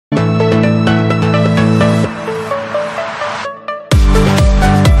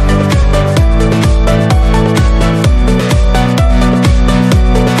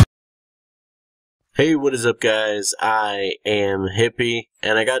Hey, what is up, guys? I am Hippie,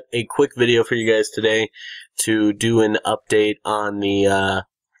 and I got a quick video for you guys today to do an update on the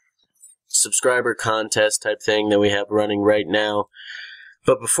subscriber contest type thing that we have running right now.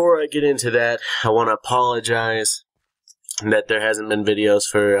 But before I get into that, I want to apologize that there hasn't been videos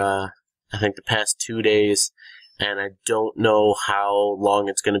for, I think, the past 2 days, and I don't know how long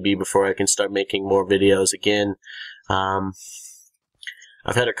it's going to be before I can start making more videos again.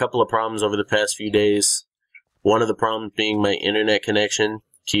 I've had a couple of problems over the past few days. One of the problems being my internet connection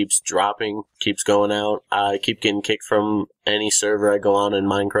keeps dropping, keeps going out. I keep getting kicked from any server I go on in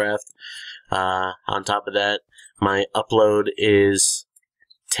Minecraft. On top of that, my upload is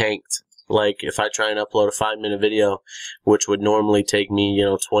tanked. Like, if I try and upload a 5-minute video, which would normally take me,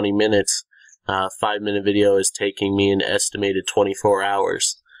 20 minutes, 5-minute video is taking me an estimated 24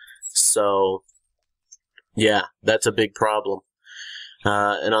 hours. So, yeah, that's a big problem.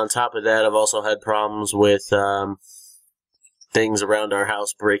 And on top of that, I've also had problems with things around our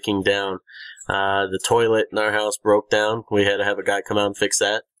house breaking down. The toilet in our house broke down. We had to have a guy come out and fix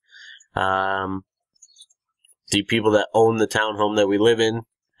that. The people that own the townhome that we live in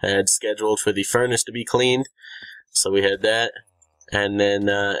had scheduled for the furnace to be cleaned, so we had that. And then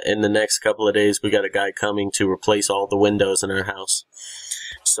in the next couple of days, we got a guy coming to replace all the windows in our house.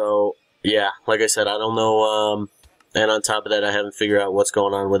 So, yeah, like I said, I don't know... And on top of that, I haven't figured out what's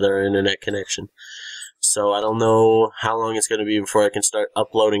going on with our internet connection. So I don't know how long it's going to be before I can start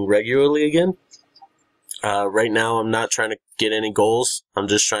uploading regularly again. Right now, I'm not trying to get any goals. I'm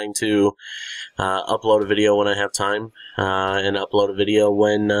just trying to upload a video when I have time, and upload a video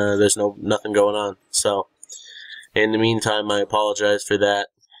when there's nothing going on. So, in the meantime, I apologize for that.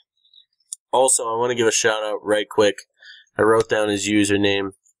 Also, I want to give a shout out right quick. I wrote down his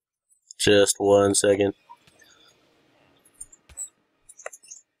username. Just 1 second.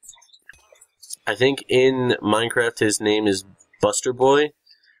 I think in Minecraft his name is Buster Boy,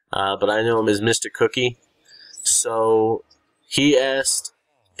 but I know him as Mr. Cookie. So he asked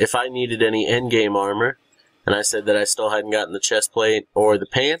if I needed any endgame armor, and I said that I still hadn't gotten the chest plate or the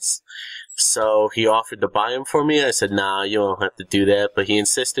pants. So he offered to buy them for me. I said, nah, you don't have to do that, but he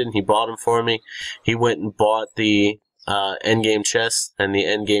insisted and he bought them for me. He went and bought the endgame chest and the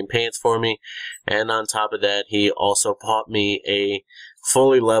endgame pants for me, and on top of that, he also bought me a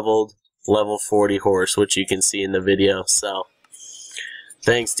fully leveled level 40 horse, which you can see in the video. So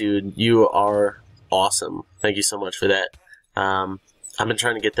thanks, dude, you are awesome. Thank you so much for that. I've been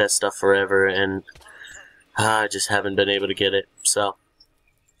trying to get that stuff forever, and I just haven't been able to get it, so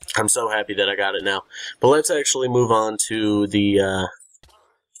I'm so happy that I got it now. But let's actually move on to the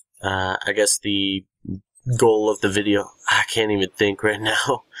I guess the goal of the video. I can't even think right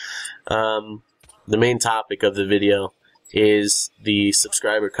now. The main topic of the video is the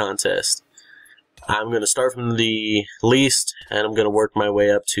subscriber contest. I'm going to start from the least, and I'm going to work my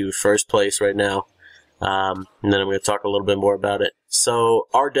way up to first place right now. And then I'm going to talk a little bit more about it. So,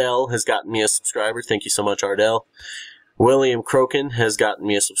 Ardell has gotten me a subscriber. Thank you so much, Ardell. William Crokin has gotten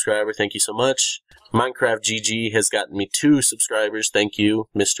me a subscriber. Thank you so much. Minecraft GG has gotten me 2 subscribers. Thank you,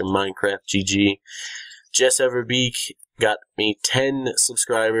 Mr. Minecraft GG. Jess Everbeek got me 10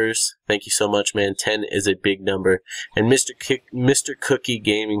 subscribers. Thank you so much, man. 10 is a big number. And Mr. Cookie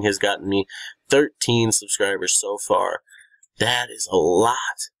Gaming has gotten me 13 subscribers so far. That is a lot.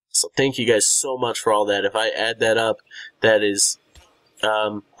 So thank you guys so much for all that. If I add that up, that is,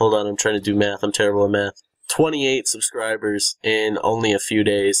 hold on, I'm trying to do math. I'm terrible at math. 28 subscribers in only a few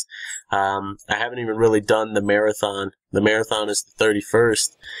days. I haven't even really done the marathon. The marathon is the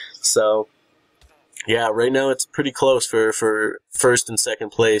 31st. So, yeah, right now it's pretty close for first and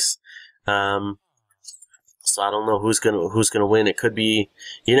second place. So I don't know who's gonna win. It could be,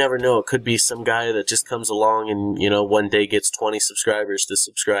 you never know. It could be some guy that just comes along and one day gets 20 subscribers to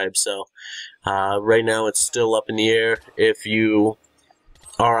subscribe. So right now it's still up in the air. If you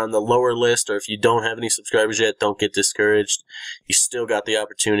are on the lower list, or if you don't have any subscribers yet, don't get discouraged. You still got the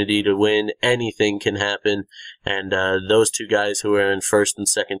opportunity to win. Anything can happen, and those 2 guys who are in first and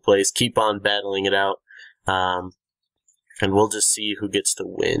second place, keep on battling it out, and we'll just see who gets to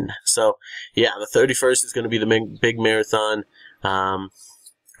win. So, yeah, the 31st is going to be the big marathon, or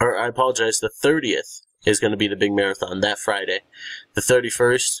I apologize, the 30th is going to be the big marathon that Friday. The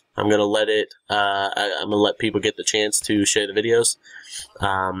 31st, I'm going to let it, I'm going to let people get the chance to share the videos.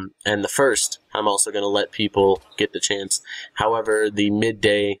 And the 1st, I'm also going to let people get the chance. However, the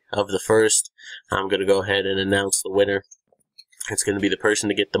midday of the 1st, I'm going to go ahead and announce the winner. It's going to be the person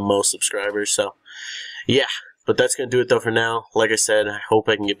to get the most subscribers. So, yeah. But that's going to do it, though, for now. Like I said, I hope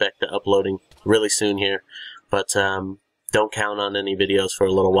I can get back to uploading really soon here. But don't count on any videos for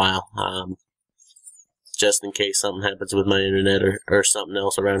a little while. just in case something happens with my internet or something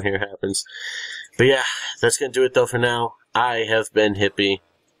else around here happens. But yeah, that's going to do it though for now. I have been Hippie.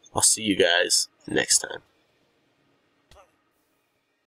 I'll see you guys next time.